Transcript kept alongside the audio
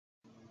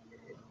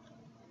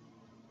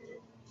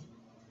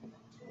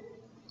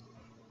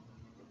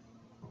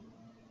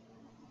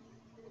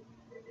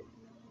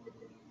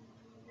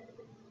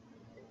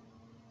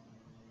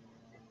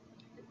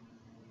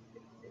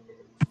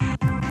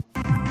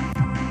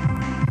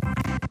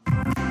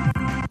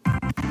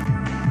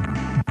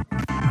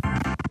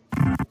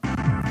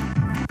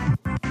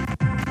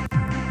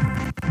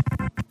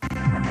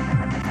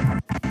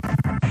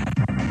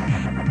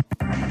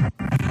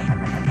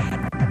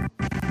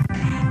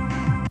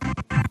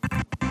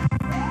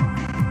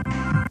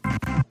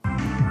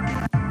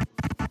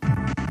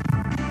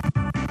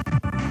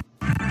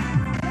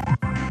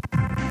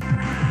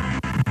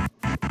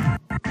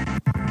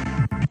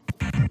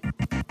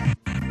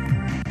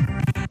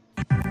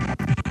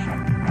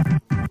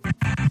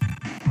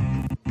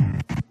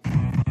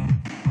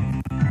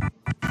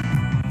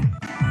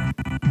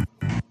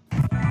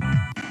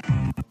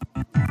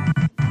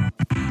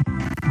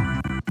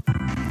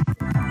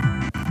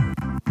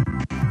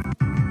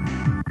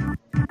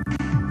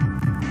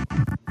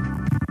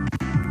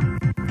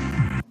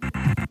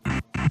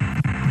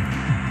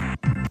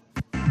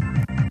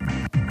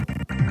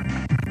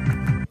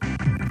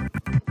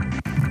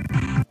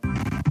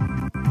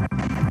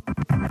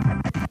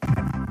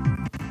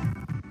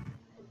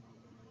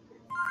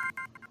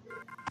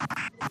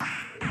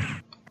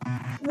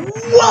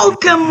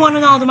Welcome one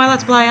and all to my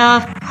Let's Play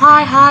of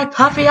Hi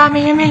Puffy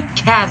AmiYumi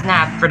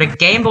Kaznapped for the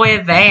Game Boy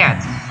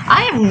Advance.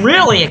 I am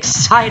really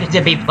excited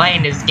to be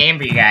playing this game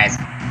for you guys.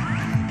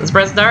 Let's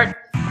press start.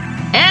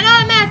 And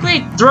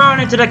automatically thrown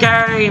into the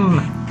game.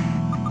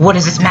 What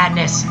is this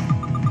madness?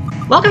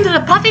 Welcome to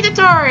the Puffy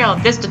tutorial.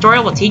 This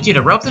tutorial will teach you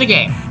the ropes of the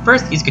game.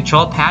 First, use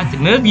control pad to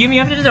move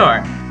Yumi over the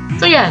door.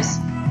 So yes,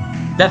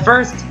 the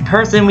first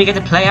person we get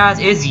to play as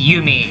is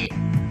Yumi,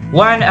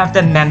 one of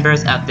the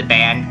members of the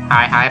band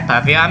Hi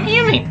Puffy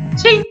AmiYumi.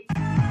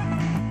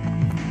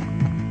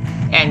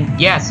 And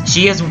yes,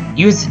 she is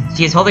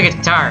holding a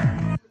guitar.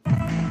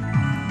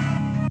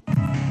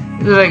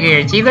 Look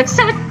here, she looks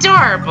so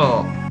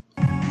adorable.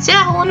 See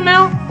that hole in the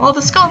middle? Well,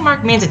 the skull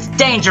mark means it's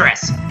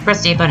dangerous.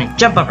 Press the A button and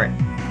jump over it.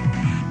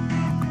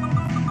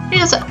 She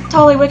does a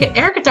totally wicked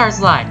air guitar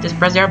slide. Just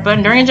press the R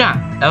button during a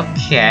jump.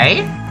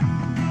 Okay.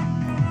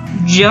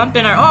 Jump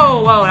in our—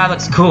 oh, whoa, that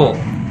looks cool.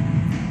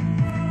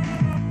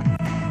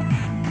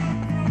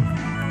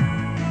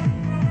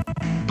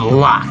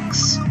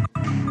 Blocks.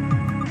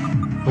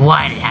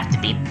 Why did it have to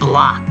be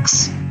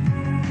blocks?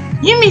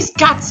 Yumi's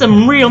got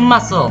some real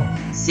muscle.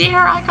 See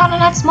her icon on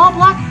that small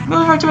block? Move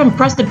over to it and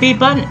press the B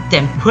button,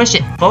 then push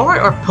it forward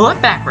or pull it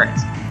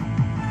backwards.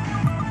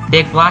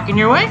 Big block in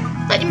your way?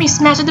 Let Yumi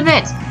smash it to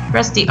bits.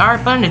 Press the R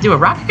button to do a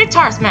rocket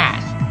guitar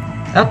smash.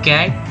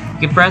 Okay, you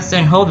can press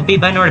and hold the B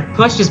button in order to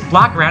push this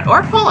block around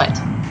or pull it.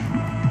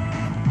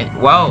 And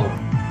whoa.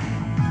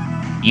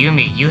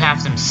 Yumi, you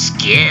have some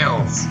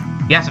skills.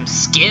 You have some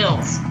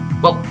skills.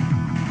 Well,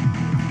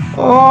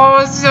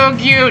 oh, so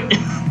cute.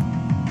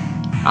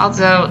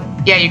 Also,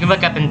 yeah, you can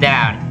look up and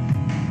down.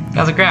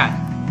 How's the ground?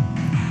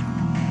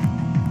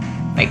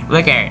 Like,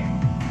 look at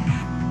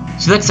her.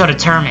 She looks so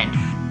determined.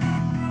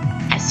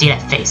 I see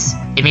that face.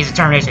 It means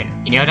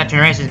determination. You know what that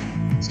determination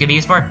is gonna be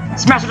used for?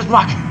 Smash this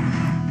block!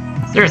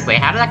 Seriously,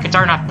 how did that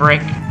guitar not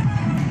break?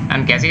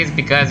 I'm guessing it's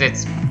because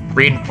it's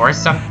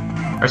reinforced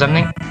or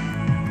something.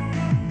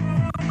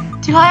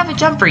 Do I have a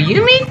jump for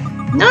Yumi?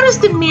 Notice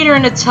the meter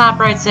in the top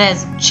right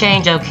says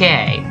change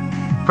OK.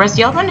 Press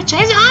the L button to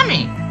change the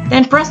Ami.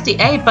 Then press the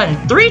A button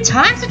 3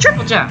 times to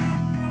triple jump.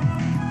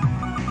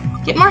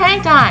 Get more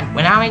hang time.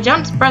 When Ami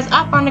jumps, press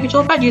up on the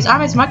control pad to use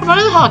Ami's microphone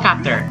as a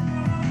helicopter.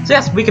 So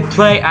yes, we could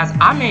play as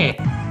Ami,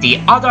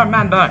 the other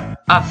member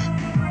of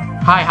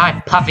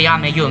Hi Puffy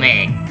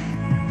AmiYumi.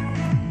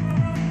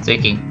 So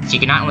she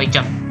can not only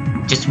jump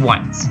just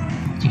once,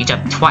 she can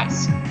jump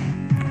twice.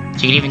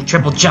 She can even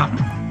triple jump.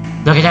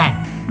 Look at that.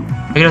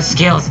 Look at those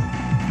skills.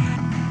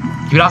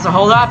 You can also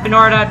hold up in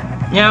order to,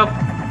 you know,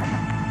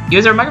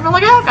 use her microphone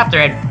like a helicopter.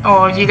 And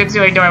oh, she looks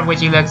so adorable when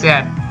she looks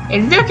up.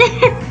 And look at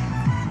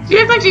her. She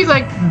looks like she's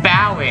like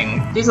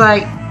bowing. She's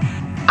like,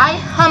 I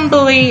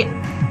humbly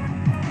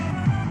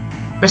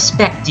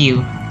respect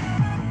you.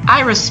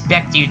 I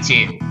respect you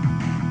too.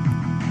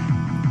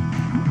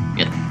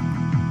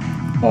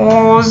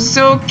 Oh,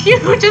 so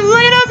cute. Just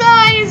look at those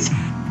eyes.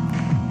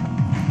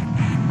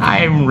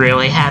 I'm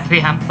really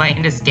happy I'm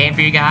playing this game for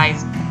you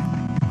guys.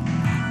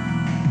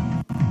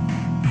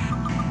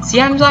 See,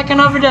 I'm jacking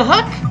over the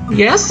hook?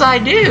 Yes, I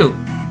do.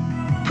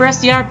 Press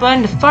the R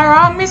button to fire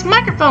on Miss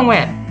Microphone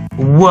Whip.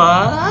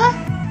 What?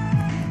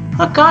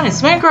 Hook on and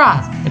swing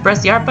across. Then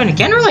press the R button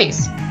again,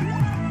 release.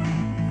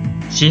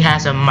 She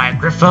has a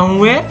microphone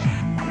whip?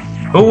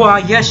 Oh,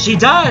 yes, she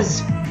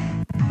does.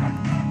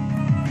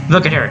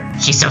 Look at her.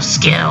 She's so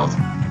skilled.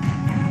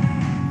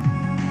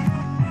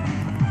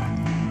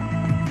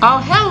 Oh,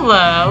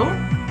 hello.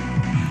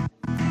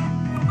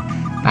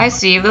 I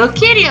see a little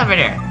kitty over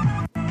there.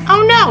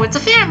 Oh no, it's a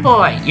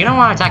fanboy! You don't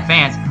want to attack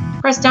fans.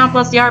 Press down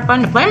plus the R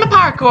button to play him a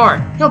power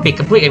chord. He'll be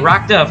completely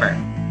rocked over.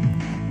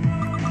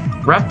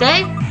 Rough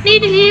day?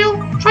 Need to heal?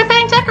 Try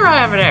playing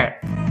Tekara over there.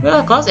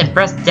 Look close and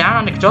press down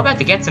on the control pad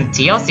to get some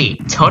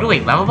TLC. Totally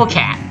lovable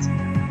cat.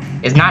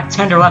 It's not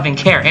tender loving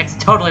care, it's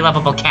totally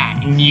lovable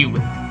cat, and you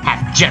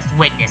have just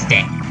witnessed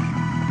it.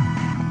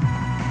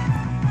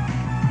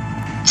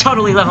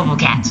 Totally lovable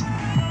cat.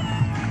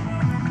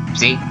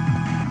 See?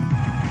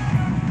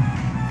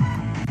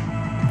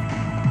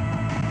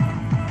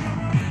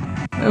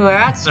 Ooh,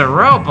 that's a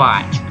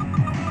robot.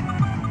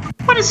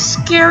 What a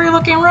scary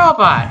looking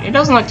robot. It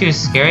doesn't look too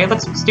scary, it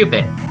looks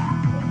stupid.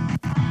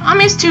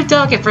 Ami's too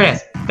delicate for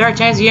this. Better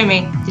change to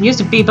Yumi, then use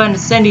the B button to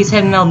send these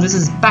head meld, and this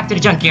is back to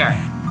the junkyard.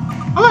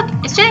 Oh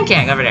look, it's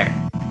Jang over there.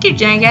 Cute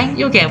Jang,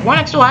 you'll get 1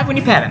 extra life when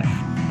you pet him.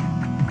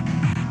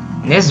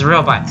 And this is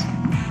robots.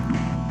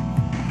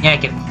 Yeah, I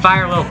can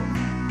fire a little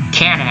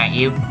cannon at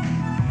you.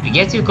 If you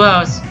get too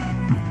close...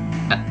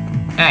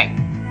 hey,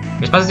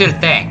 you're supposed to do the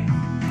thing.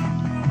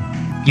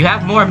 You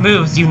have more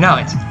moves, you know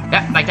it.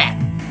 Like that.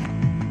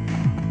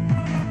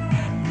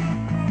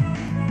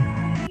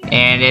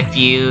 And if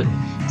you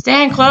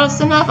stand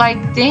close enough,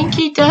 I think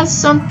he does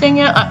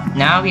something else.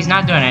 No, he's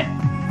not doing it.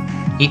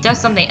 He does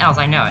something else,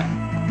 I know it.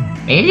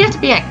 Maybe you have to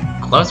be at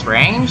close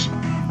range?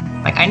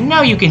 Like, I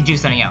know you can do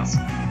something else.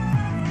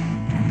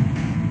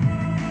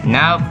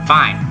 No,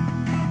 fine.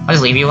 I'll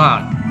just leave you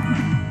alone.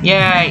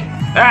 Yay!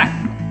 Ah!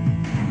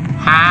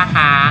 Ha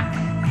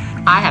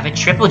ha! I have a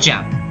triple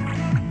jump.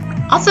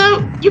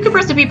 Also, you can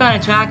press the B button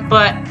and attack,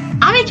 but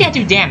Ami can't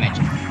do damage.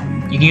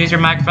 You can use your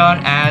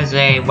microphone as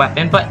a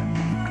weapon, but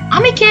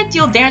Ami can't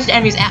deal damage to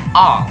enemies at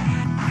all.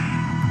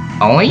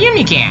 Only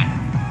Yumi can.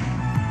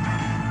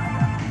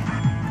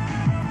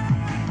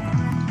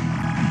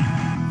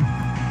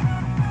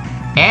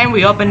 And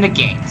we open the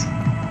gate.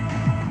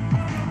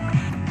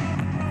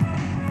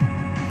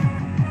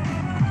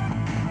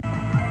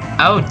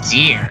 Oh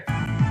dear.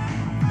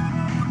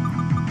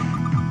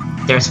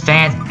 There's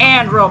fans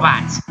and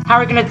robots. How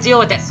are we gonna deal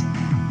with this?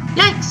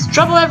 Yikes,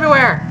 trouble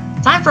everywhere.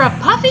 Time for a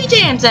Puffy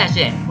jam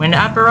session. When the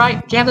upper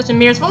right jam session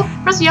mirror is full,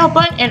 press the L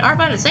button and R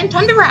button at the same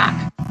time to rock.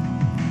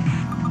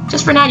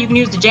 Just for now, you can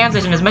use the jam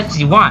session as much as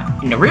you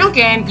want. In the real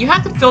game, you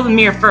have to fill the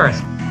mirror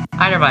first,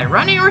 either by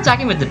running or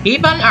attacking with the B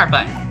button and R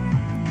button.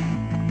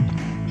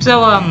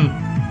 So,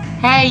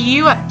 hey,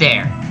 you up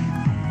there.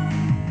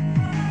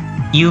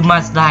 You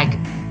must like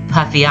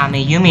Puffy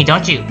AmiYumi,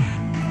 don't you?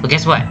 Well,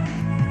 guess what?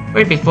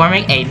 We're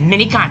performing a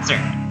mini concert.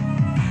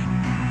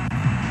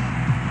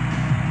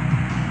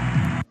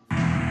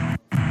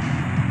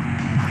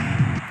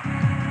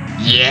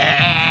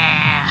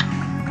 Yeah!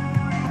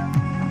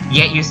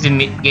 Get used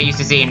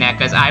to seeing that,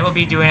 because I will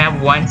be doing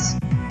that once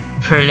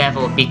per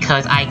level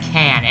because I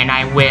can and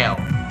I will.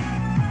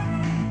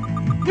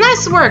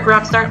 Nice work,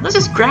 Rockstar. Let's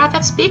just grab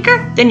that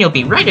speaker, then you'll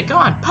be ready to go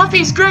on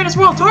Puffy's greatest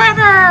world tour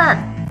ever!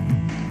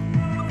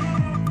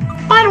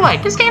 By the way,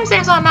 this game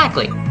saves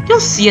automatically. You'll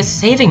see a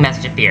saving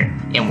message appear.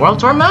 In World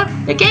Tour mode,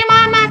 the game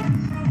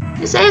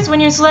automatically saves when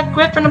you select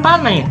quit from the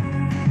bottom menu.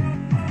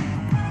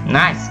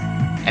 Nice.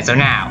 And so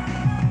now,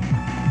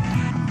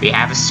 we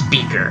have a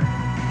speaker.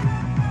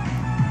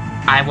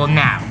 I will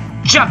now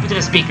jump into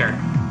the speaker.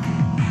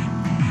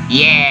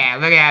 Yeah,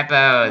 look at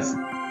that pose.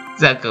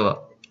 So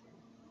cool.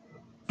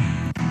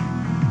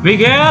 We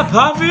get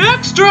Puffy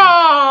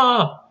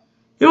Extra!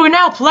 You can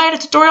now play the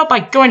tutorial by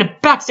going to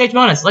Backstage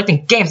Mode and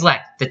selecting Game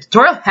Select. The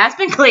tutorial has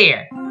been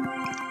cleared.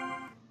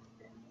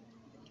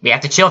 We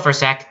have to chill for a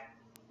sec.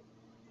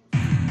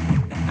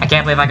 I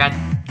can't believe I got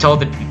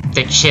told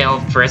to chill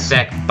for a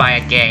sec by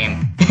a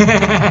game.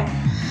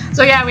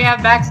 So yeah, we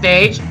have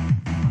Backstage.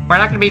 We're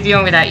not going to be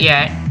dealing with that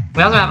yet.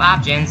 We also have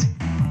options.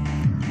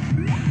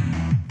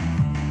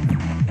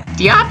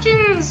 The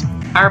options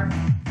are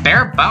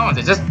bare bones.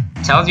 It just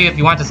tells you if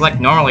you want to select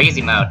normal or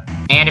easy mode,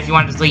 and if you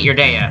want to delete your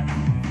data.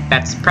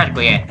 That's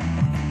practically it.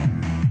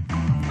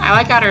 I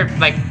like how they're,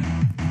 like,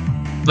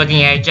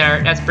 looking at each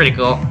other. That's pretty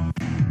cool.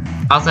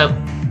 Also,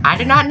 I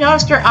did not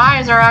notice their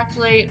eyes are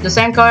actually the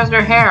same color as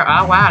their hair.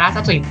 Oh wow, that's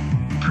actually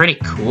pretty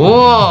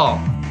cool.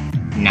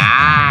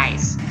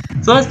 Nice.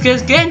 So let's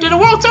just get into the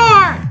world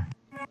tour!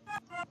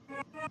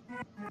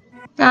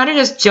 Now they're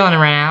just chilling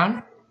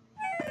around.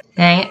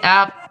 Hang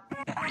up.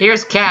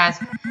 Here's Kaz.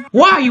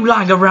 Why are you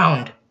lying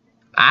around?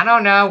 I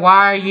don't know.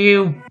 Why are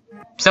you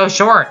so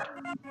short?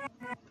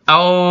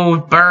 Oh,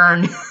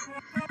 burn.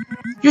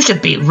 You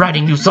should be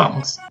writing new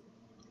songs.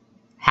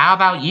 How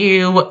about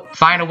you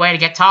find a way to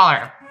get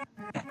taller?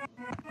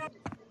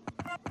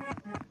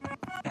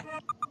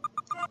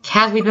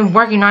 Kaz, we've been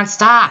working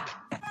non-stop.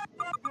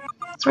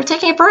 So we're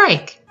taking a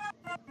break.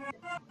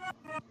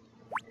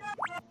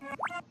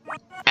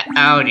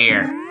 Oh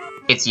dear.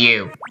 It's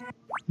you.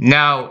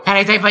 No,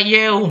 anything but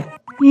you.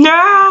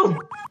 No!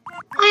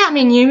 Hi,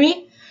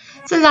 AmiYumi.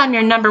 Since I'm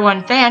your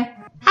 #1 fan,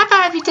 how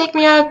about if you take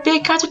me on a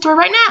big concert tour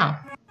right now?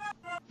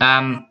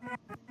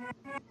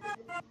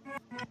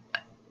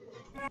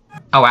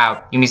 Oh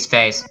wow, Yumi's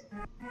face.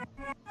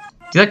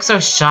 You look so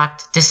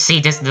shocked to see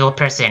this little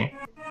person.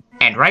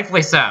 And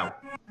rightfully so.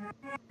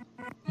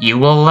 You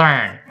will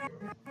learn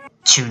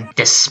to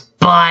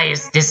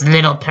despise this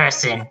little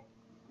person.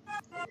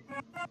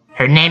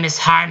 Her name is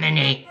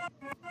Harmony.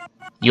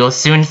 You'll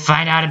soon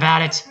find out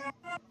about it.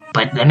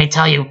 But let me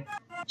tell you,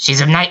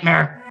 she's a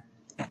nightmare.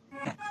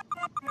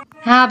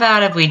 How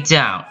about if we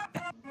don't?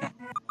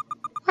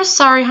 We're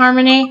sorry,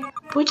 Harmony,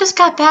 but we just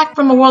got back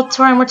from a world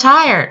tour and we're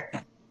tired.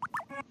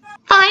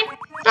 Fine,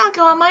 I'll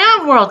go on my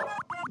own world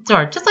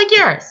tour, just like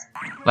yours.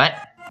 What?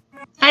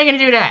 How are you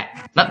gonna do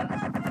that?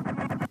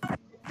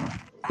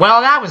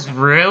 Well, that was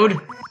rude.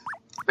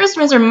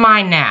 Instruments are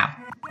mine now.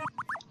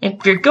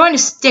 If you're going to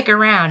stick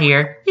around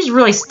here, you should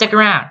really stick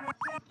around.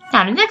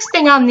 Now, the next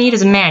thing I'll need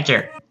is a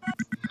manager.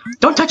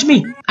 Don't touch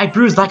me! I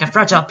bruise like a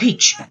fragile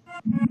peach.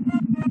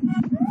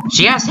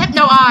 She has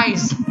hypno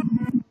eyes!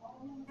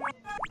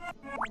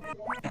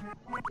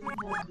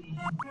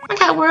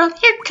 Look out, world,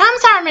 here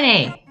comes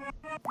Harmony!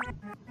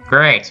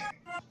 Great.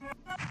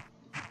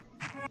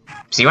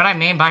 See what I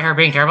mean by her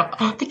being terrible?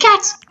 Oh, the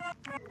cats!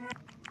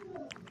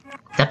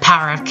 The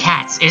power of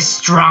cats is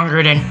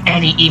stronger than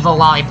any evil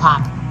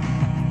lollipop.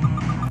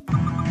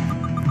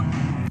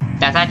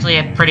 That's actually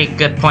a pretty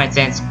good point,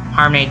 since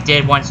Harmony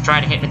did once try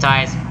to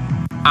hypnotize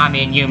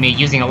AmiYumi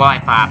using a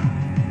lollipop,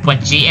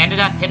 but she ended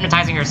up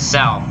hypnotizing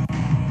herself.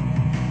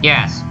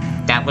 Yes,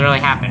 that literally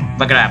happened.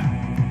 Look it up.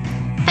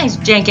 Thanks,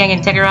 Jane Gang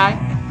and Tegarai.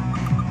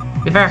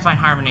 We better find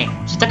Harmony.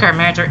 She took our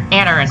manager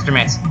and our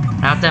instruments.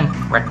 Without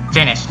them, we're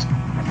finished.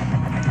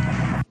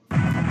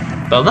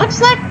 But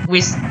looks like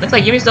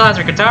Yumi still has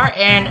her guitar,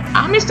 and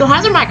Ami still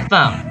has her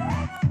microphone.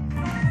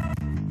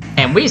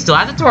 And we still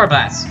have the tour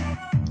bus.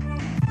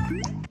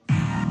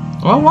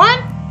 Well,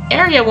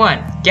 Area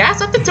 1,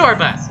 gas up the tour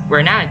bus.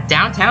 We're now in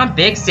downtown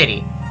Big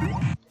City.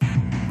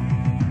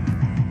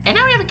 And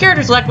now we have a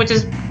character select, which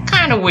is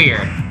kind of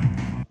weird.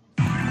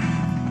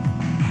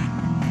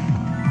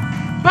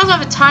 We also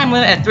have a time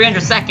limit at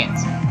 300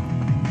 seconds.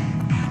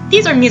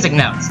 These are music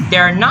notes.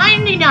 There are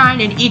 99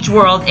 in each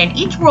world, and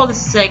each world is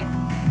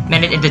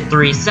segmented into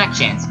 3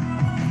 sections,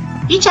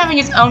 each having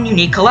its own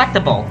unique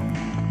collectible.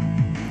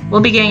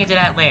 We'll be getting into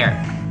that later.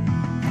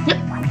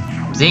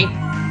 Yep. See?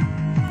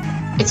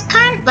 It's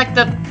kind of like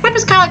the whip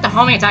is kind of like the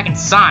homing attack in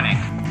Sonic.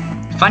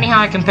 Funny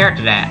how I compare it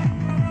to that.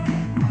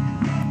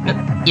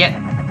 Yeah.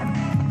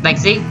 Like,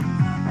 see?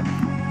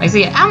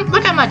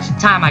 Look how much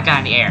time I got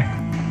in the air.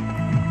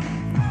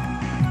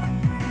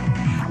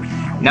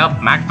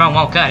 Nope, microphone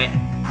won't cut it.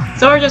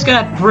 So we're just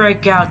gonna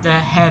break out the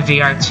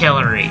heavy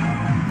artillery.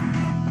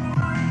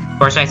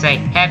 Or should I say,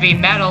 heavy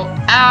metal?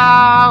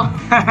 Ow!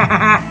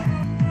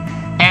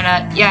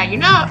 And, yeah, you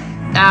know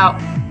how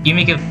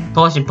Yumi can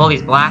push and pull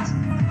these blocks?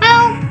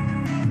 Well,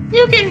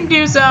 you can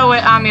do so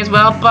with Ami as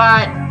well,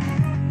 but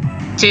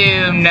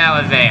to no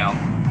avail.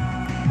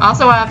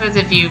 Also, what happens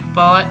if you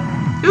pull it?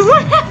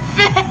 Look at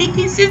her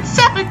face! It's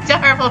so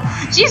adorable!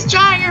 She's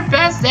trying her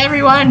best,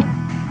 everyone!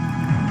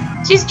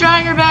 She's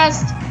trying her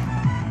best!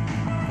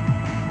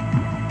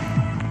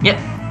 Yep.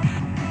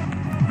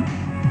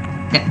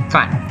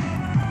 Come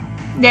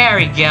on. There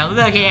we go.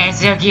 Look at her, it's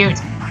so cute.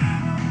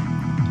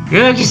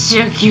 Look, it's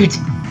so cute.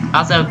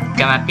 Also,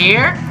 come up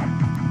here,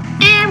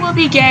 and we'll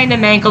be getting the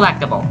main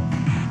collectible.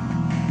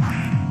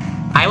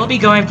 I will be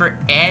going for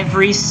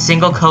every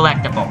single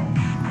collectible.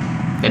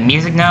 The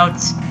music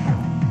notes,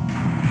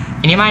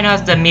 and you might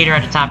notice the meter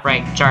at the top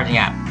right charging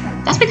up.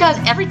 That's because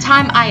every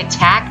time I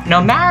attack,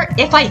 no matter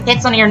if I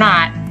hit something or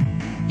not,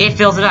 it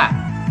fills it up.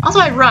 Also,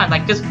 I run,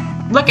 like, just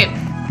look at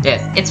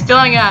this. It's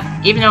filling up,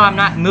 even though I'm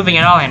not moving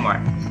at all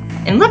anymore.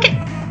 And look at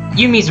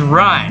Yumi's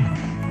run.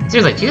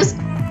 Seriously,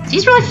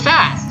 she's really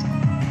fast.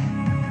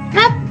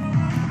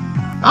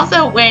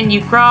 Also, when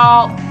you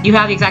crawl, you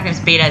have the exact same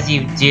speed as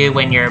you do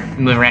when you're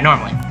moving around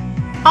normally.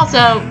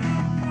 Also,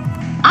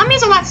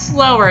 Ami's a lot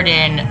slower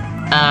than,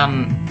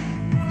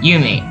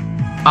 Yumi.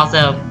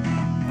 Also,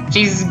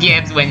 she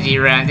skips when she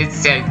runs,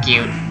 it's so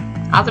cute.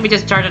 Also, we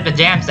just started the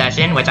jam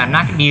session, which I'm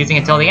not going to be using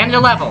until the end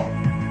of the level.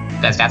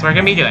 Because that's what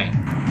we're going to be doing.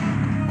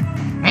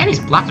 Man, these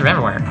blocks are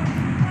everywhere.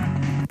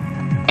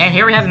 And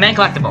here we have the main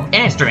collectible, an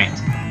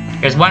instrument.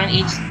 There's one in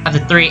each of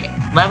the 3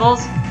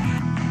 levels.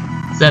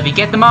 So if you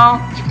get them all,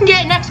 you can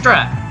get an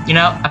extra. You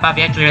know, about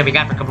the extra that we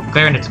got for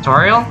clearing the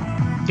tutorial.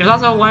 There's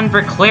also one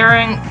for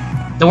clearing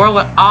the world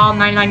with all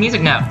 99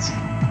 music notes.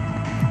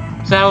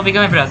 So we'll be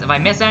going for those. If I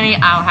miss any,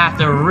 I'll have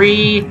to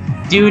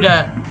redo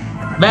the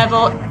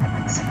level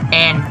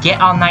and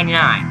get all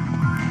 99.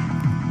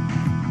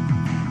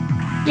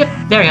 Yep,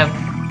 there we go.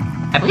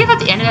 I believe at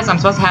the end of this, I'm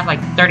supposed to have like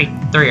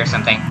 33 or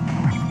something.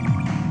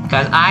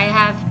 Because I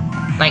have,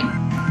 like,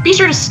 be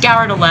sure to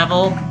scour the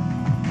level,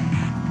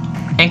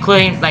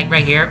 including, like,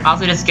 right here,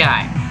 also this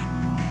guy.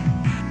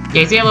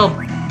 Yeah, you see that little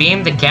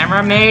beam the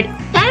camera made?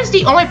 That is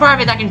the only part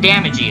of it that can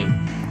damage you.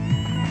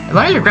 As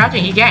long as you're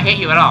crouching, he can't hit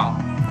you at all.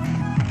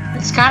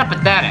 It's kind of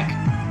pathetic.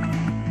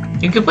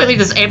 You can completely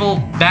disable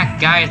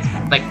that guy's,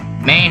 like,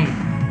 main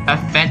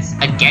offense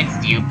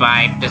against you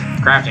by just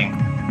crouching.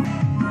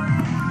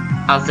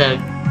 Also,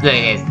 look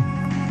at this.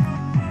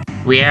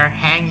 We are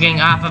hanging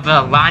off of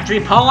a laundry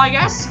pole, I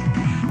guess?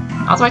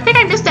 Also, I think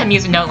I missed that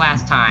music note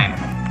last time.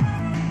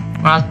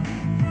 Well,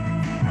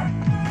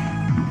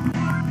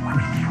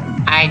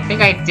 I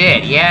think I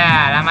did.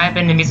 Yeah, that might have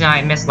been the music note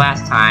I missed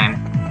last time.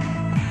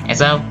 And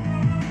so...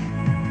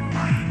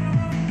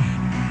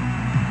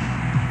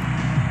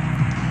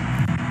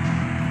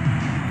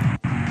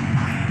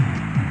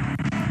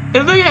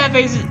 and look at that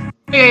face!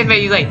 Look at that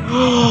face, he's like,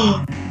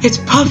 oh, it's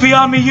Puffy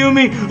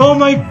AmiYumi! Oh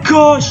my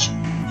gosh!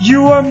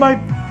 You are my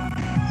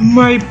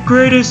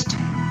greatest!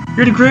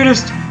 You're the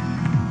greatest!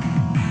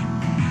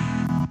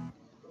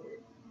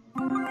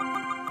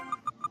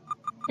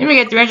 And we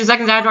get 300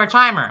 seconds out of our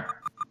timer.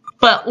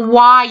 But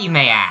why, you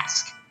may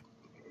ask?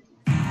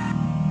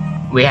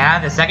 We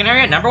have the second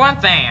area,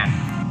 #1 fan.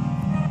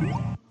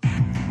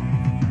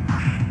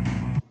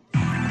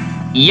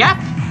 Yep,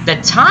 the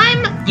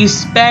time you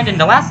spend in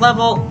the last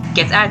level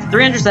gets added to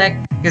 300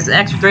 seconds, gets an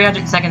extra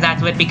 300 seconds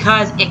added to it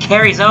because it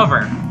carries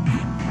over.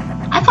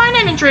 I find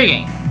that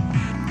intriguing.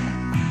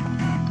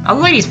 Oh,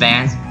 ladies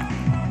fans,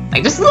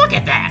 like, just look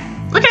at that.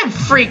 Look at him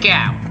freak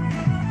out.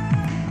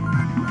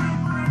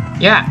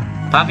 Yeah,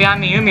 Puffy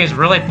AmiYumi is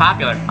really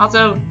popular.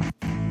 Also,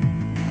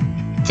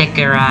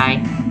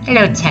 Tekerai.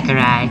 Hello,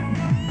 Tekerai.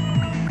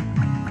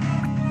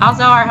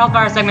 Also, our health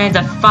bar is segmented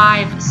into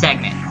 5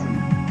 segments.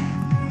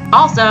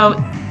 Also,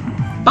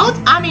 both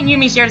Ami and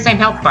Yumi share the same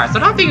health bar, so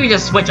don't think you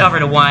just switch over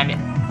to one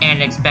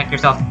and expect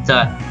yourself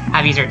to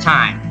have easier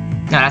time.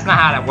 No, that's not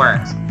how that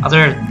works. Also,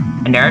 a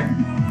nerd.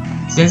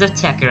 Sins of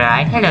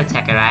Tekerai. Hello,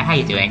 Tekerai. How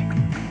you doing?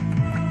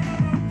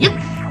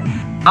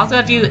 Yep. Also,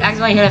 if you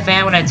accidentally hit a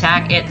fan when an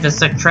attack, it just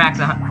subtracts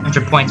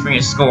 100 points from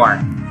your score.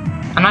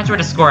 I'm not sure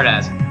what the score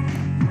does.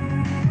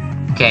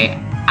 Okay,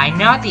 I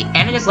know at the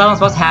end of this level I'm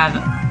supposed to have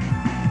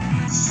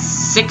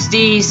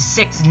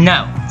 66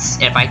 notes.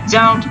 If I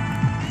don't,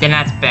 then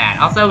that's bad.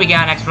 Also, we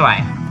got an extra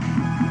life.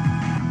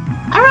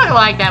 I really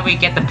like that we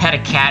get to pet a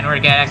cat in order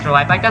to get an extra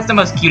life. Like, that's the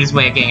most cutest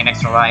way of getting an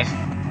extra life.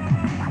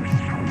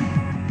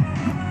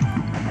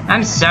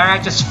 I'm sorry,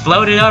 I just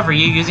floated over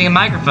you using a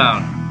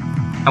microphone.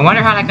 I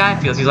wonder how that guy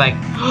feels. He's like,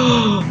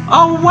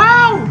 oh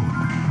wow!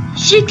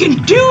 She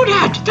can do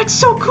that! That's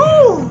so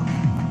cool!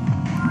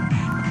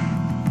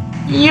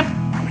 Yep.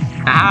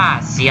 Ah,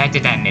 see, I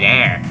did that in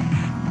midair.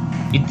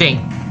 You'd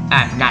think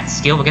I'm not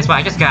skilled, but guess what?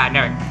 I just got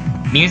another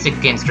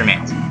music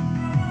instrument.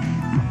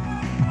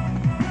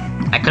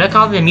 I could have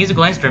called it a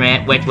musical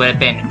instrument, which would have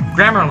been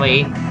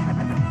grammarly,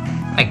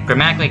 like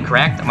grammatically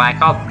correct. Well,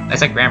 I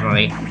said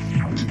grammarly,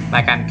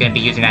 like I'm gonna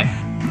be using that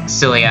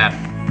silly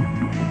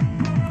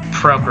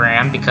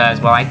program because,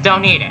 well, I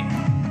don't need it.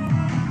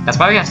 That's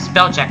why we have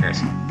spell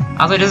checkers.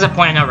 Also, this is a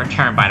point of no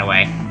return, by the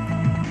way.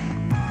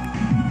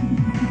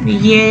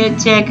 Yeah,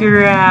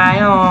 checker eye.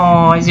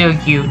 Oh, it's so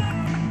cute.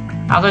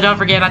 Also, don't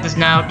forget about this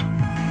note.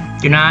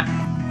 Do not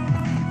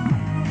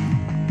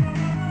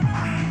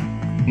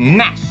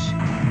mash.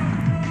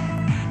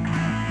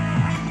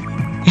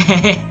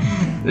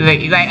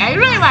 like, I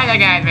really like that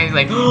guy's face.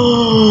 Like,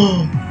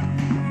 oh,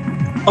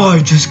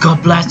 I just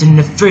got blasted in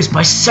the face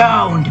by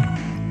sound,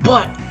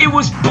 but it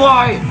was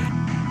by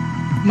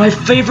my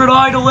favorite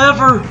idol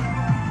ever.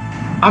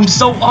 I'm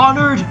so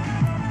honored.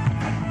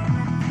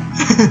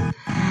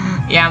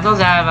 Yeah, I'm supposed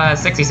to have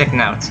 66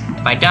 notes.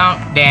 If I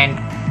don't, then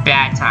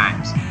bad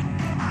times.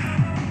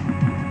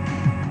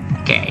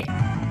 Okay.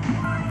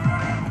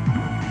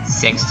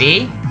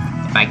 60.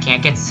 If I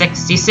can't get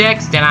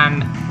 66, then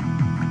I'm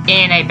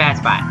in a bad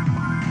spot.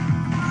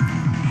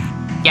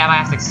 Yeah, I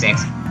have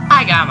 66.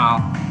 I got them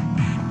all.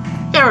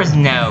 There was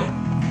no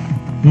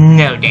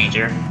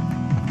danger.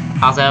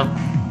 Also,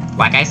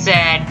 like I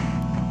said,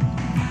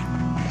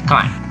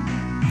 come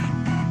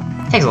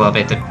on. Takes a little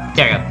bit to,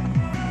 there you go.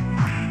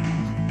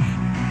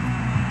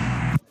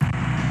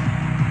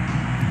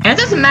 And it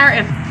doesn't matter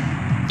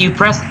if you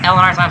press L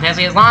and R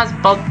simultaneously, as long as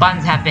both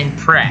buttons have been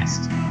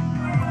pressed.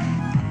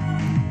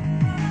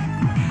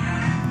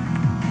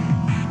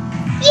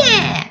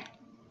 Yeah!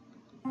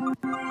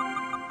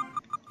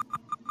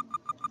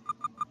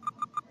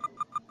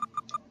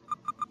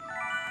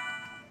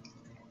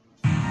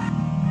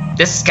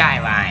 The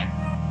skyline.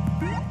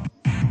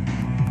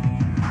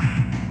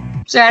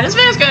 So yeah, this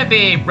video's gonna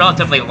be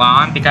relatively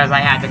long because I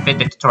had to fit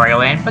the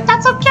tutorial in, but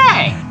that's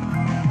okay.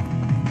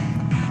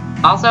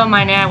 Also,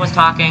 my Nana was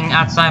talking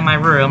outside my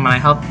room, and I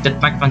hope the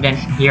microphone didn't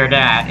hear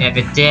that. If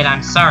it did,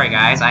 I'm sorry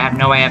guys, I have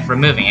no way of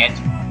removing it.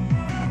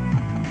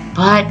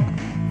 But,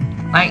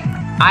 like,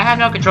 I have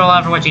no control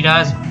over what she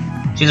does.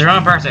 She's her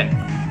own person.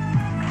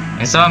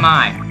 And so am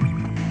I.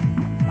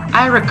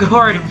 I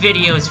record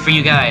videos for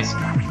you guys.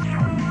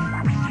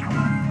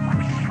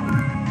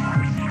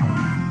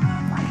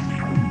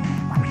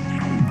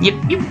 Yep.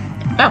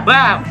 Oh,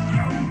 wow.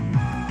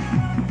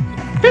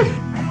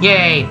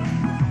 Yay.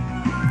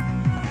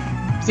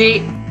 See,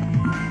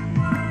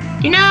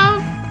 you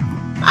know,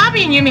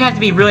 Ami and Yumi have to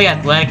be really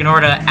athletic in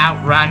order to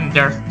outrun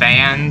their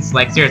fans.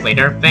 Like, seriously,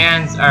 their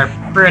fans are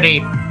pretty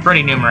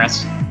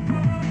numerous.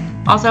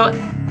 Also,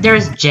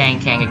 there's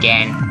Jang Kang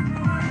again.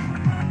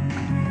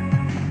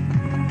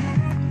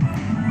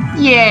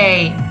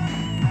 Yay!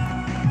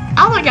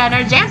 Oh my god,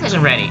 our jam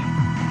session ready.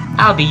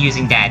 I'll be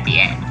using that at the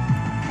end.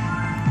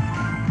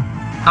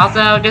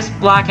 Also, this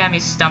block had me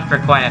stumped for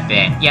quite a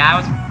bit. Yeah, I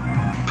was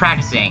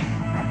practicing.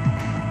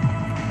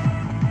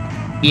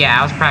 Yeah,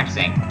 I was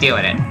practicing. Deal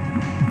with it.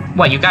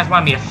 What, you guys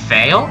want me to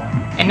fail?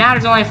 And now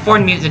there's only 4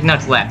 music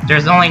notes left.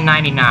 There's only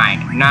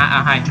 99, not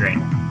 100.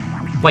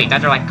 Wait,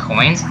 those are like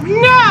coins?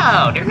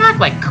 No! They're not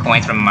like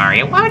coins from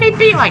Mario. Why would they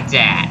be like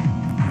that?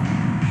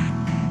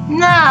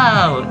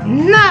 No!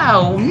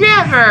 No!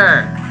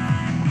 Never!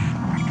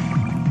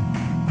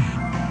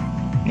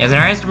 There's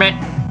our instrument.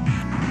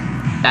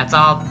 That's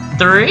all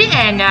 3,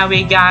 and now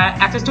we got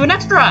access to an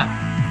extra.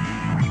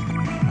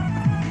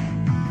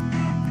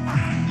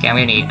 Okay,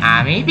 we need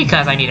Ami,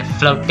 because I need to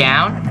float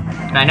down.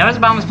 And I noticed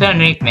a bomb was put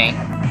underneath me.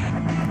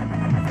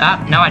 Oh,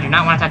 no, I do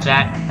not want to touch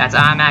that. That's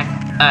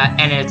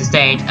end of the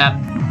stage.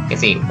 Let's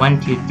see,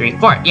 1, 2, 3,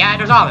 4. Yeah,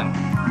 there's all of them.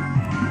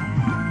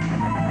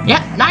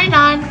 Yep,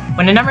 99.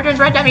 When the number turns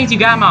red, that means you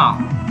got them all.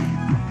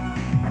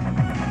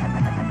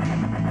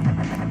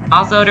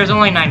 Also, there's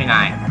only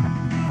 99.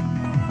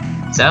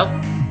 So,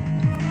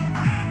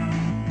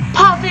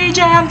 Puffy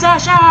Jam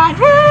Session!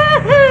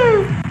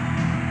 Woohoo!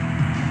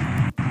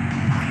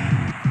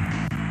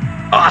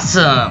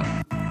 Awesome!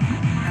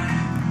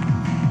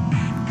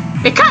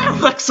 It kind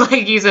of looks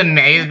like he's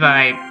amazed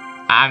by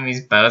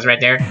Ami's pose right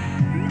there.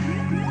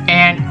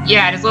 And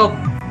yeah, this little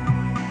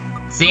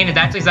scene is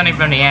actually something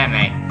from the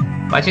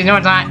anime. But you know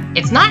it's not?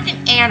 It's not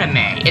an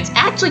anime. It's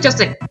actually just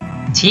a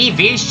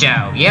TV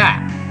show,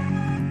 yeah.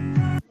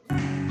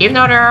 Even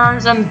though there are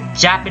some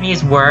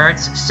Japanese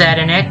words said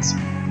in it,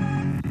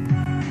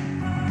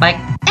 like,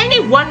 any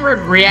one-word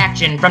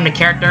reaction from the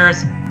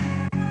characters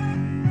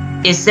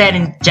is said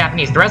in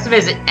Japanese. The rest of it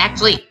is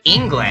actually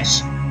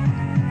English.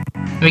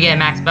 We get a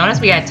max bonus,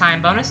 we get a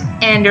time bonus,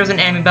 and there's an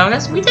enemy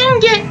bonus. We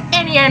didn't get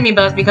any enemy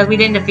bonus because we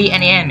didn't defeat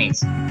any enemies.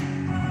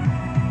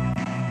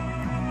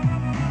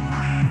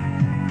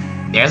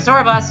 There's the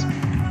tour bus.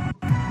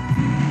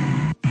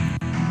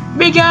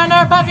 We got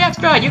another Puffy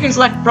Extra! You can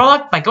select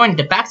Prologue by going to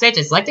the backstage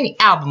and selecting the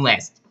album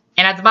list.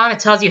 And at the bottom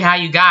it tells you how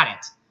you got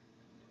it.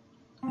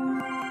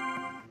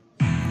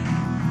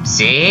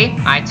 See?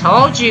 I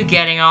told you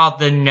getting all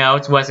the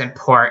notes was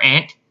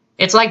important.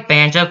 It's like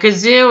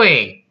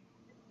Banjo-Kazooie.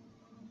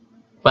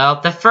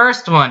 Well, the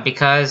first one,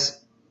 because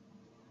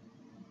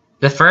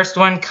the first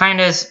one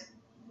kinda is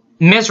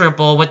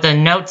miserable with the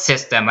note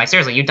system. Like,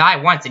 seriously, you die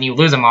once and you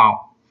lose them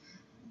all.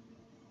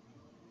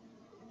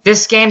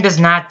 This game does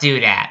not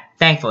do that,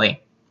 thankfully.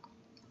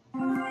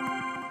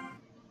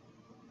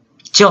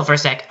 Chill for a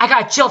sec. I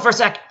gotta chill for a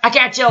sec. I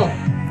can't chill.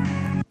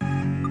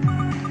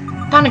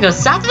 Time to go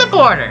south of the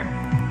border.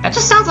 That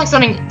just sounds like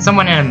something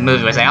someone in a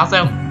movie would say.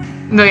 Also,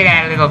 look at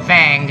that little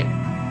thing.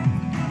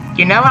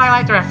 You know what I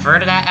like to refer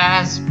to that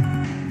as?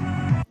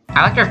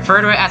 I like to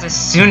refer to it as a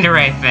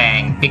tsundere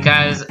thing,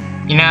 because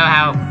you know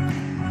how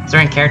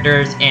certain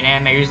characters in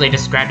anime are usually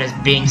described as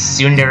being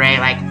tsundere,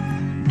 like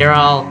they're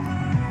all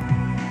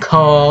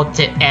cold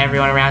to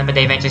everyone around them, but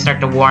they eventually start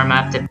to warm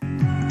up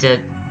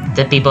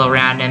to people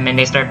around them, and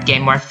they start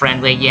getting more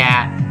friendly.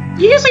 Yeah,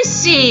 you usually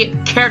see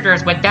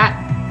characters with that,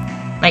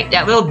 like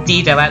that little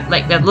detail,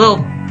 like that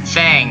little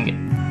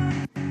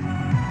thing,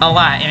 a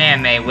lot in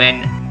anime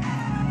when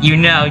you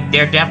know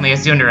they're definitely a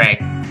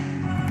tsundere.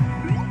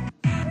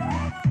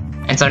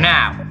 And so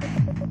now,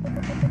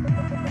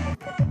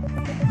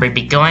 we'll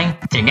be going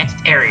to the next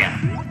area,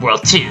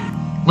 World 2,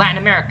 Latin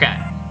America.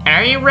 And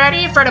are you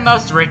ready for the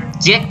most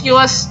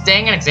ridiculous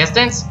thing in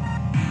existence?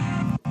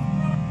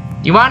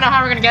 You wanna know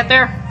how we're gonna get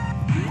there?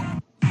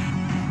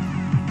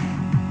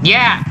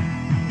 Yeah!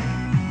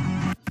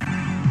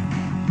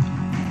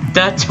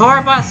 The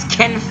tour bus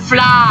can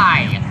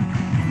fly!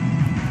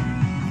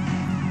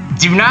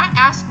 Do not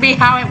ask me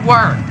how it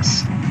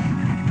works.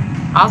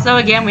 Also,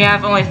 again, we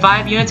have only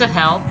 5 units of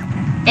health.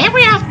 And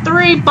we have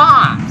 3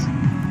 bombs!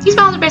 These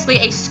bombs are basically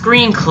a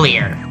screen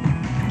clear.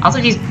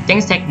 Also, these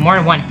things take more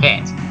than 1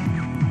 hit.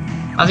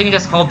 Also, you can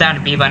just hold down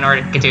the B button in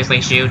order to continuously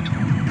shoot.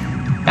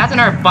 That's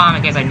another bomb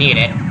in case I need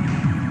it.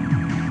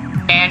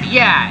 And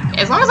yeah,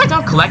 as long as I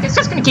don't collect it, it's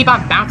just gonna keep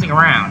on bouncing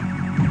around.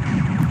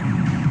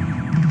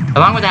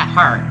 Along with that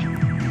heart.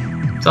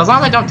 So as long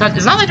as I don't touch,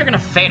 it's not like they're gonna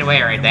fade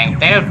away or anything.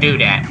 They don't do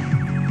that.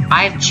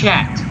 I have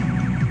checked.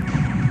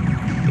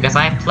 Because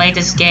I have played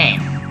this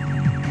game.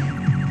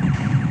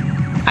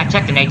 I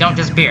checked and they don't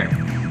disappear.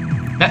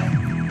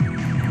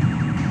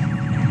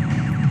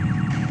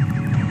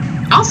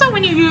 Also,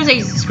 when you use a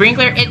screen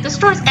clear, it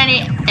destroys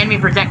any enemy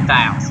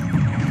projectiles.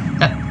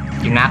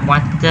 Do not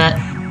want the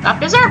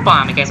Berserk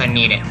Bomb in case I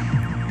need it.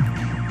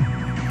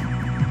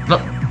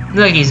 Look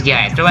at these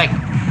guys. They're like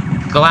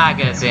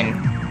Galagas and...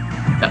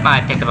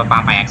 I picked up a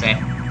bomb by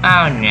accident.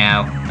 Oh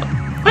no.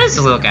 What is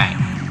this little guy?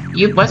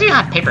 Was he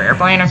on a paper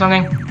airplane or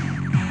something?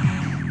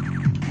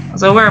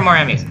 So where are more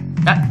enemies?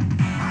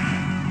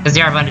 Is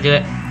the R button to do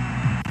it?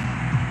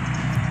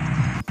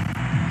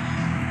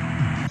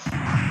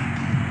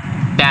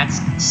 That's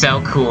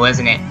so cool,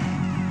 isn't it?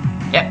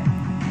 Yep.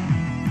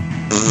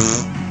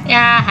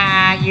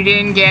 Yaha, you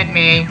didn't get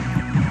me.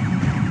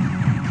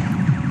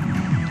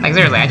 Like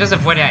seriously, I just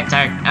avoided that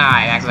entire...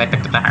 I accidentally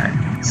picked up the heart.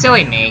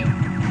 Silly me.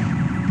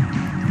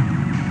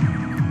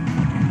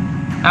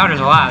 Oh, there's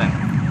a lot of them.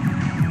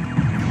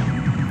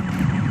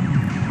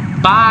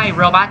 Bye,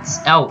 robots.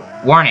 Oh,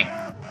 warning.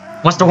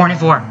 What's the warning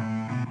for?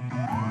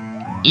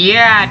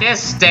 Yeah,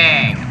 this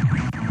thing.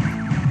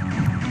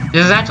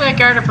 This is actually a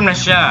character from the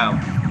show.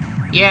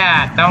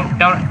 Yeah,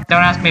 don't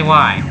ask me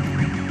why.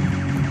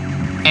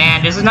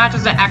 And this is not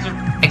just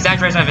an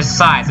exaggeration of his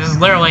size. This is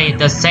literally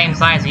the same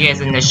size he is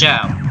in the show.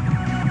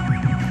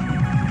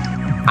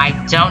 I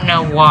don't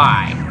know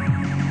why.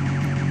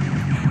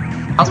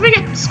 Also, we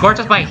get scorched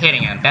just by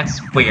hitting him.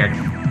 That's weird.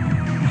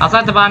 Also,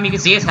 at the bottom, you can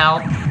see his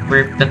health.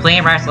 We're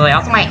depleting right slowly.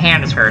 Also, my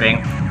hand is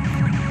hurting.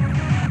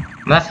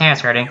 My left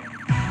hand's hurting.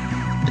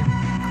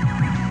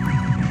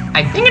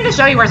 I think in the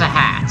show he wears a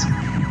hat.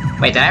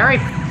 Wait, did I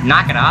already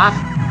knock it off?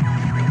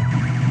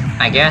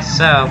 I guess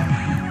so.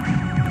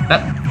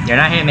 But you're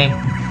not hitting me.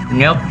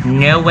 Nope,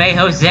 no way,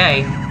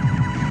 Jose.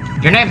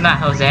 Your name's not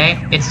Jose.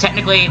 It's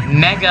technically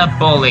Mega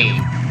Bully.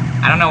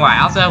 I don't know why.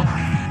 Also,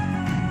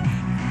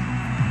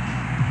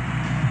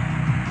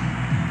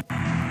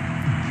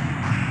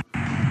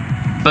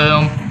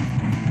 boom.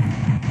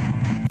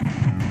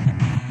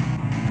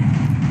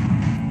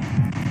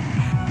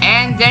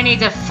 And then he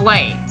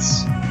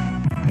deflates.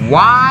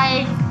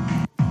 Why?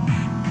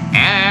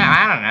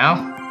 I don't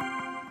know.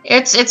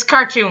 It's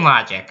cartoon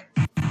logic.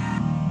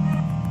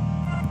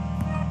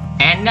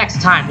 And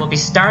next time, we'll be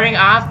starting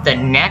off the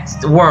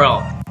next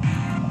world.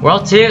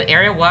 World 2,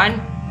 Area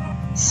 1,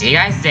 See you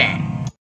guys then.